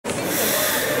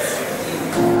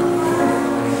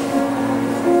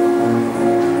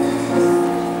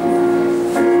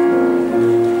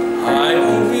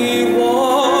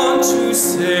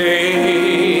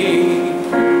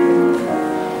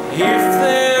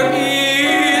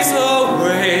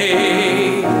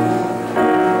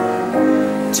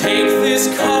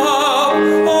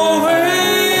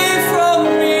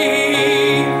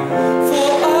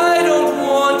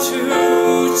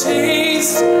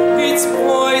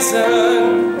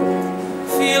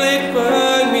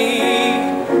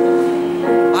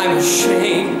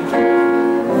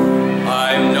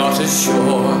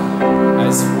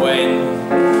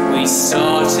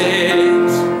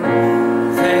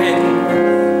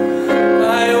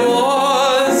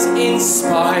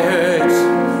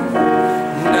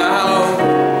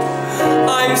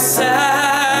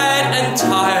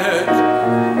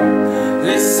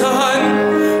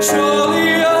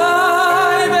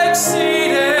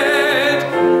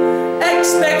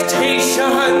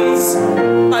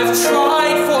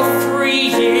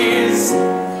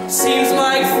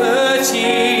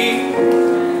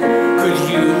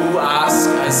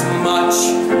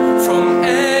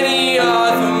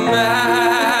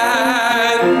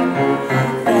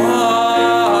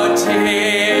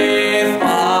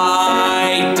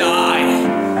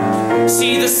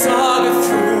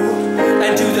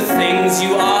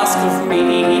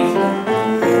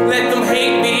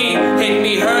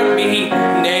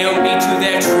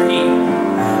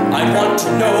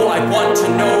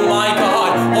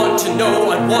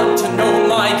want to know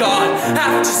my God.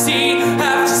 Have to see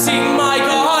my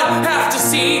God. Have to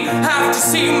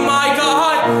see my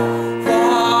God.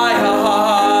 Why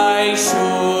I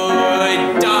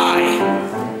should die?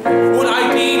 Would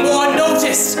I be more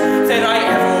noticed than I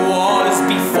ever was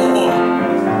before?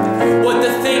 Would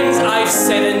the things I've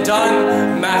said and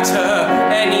done matter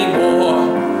anymore?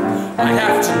 I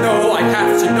have to know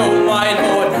my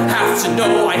Lord. Have to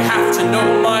know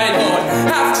my Lord.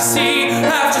 Have to see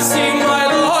my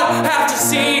Lord.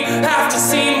 Have to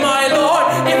see my Lord.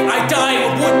 If I die,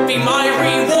 what would be my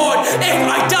reward? If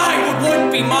I die, what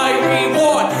would be my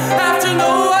reward? Have to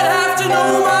know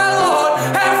my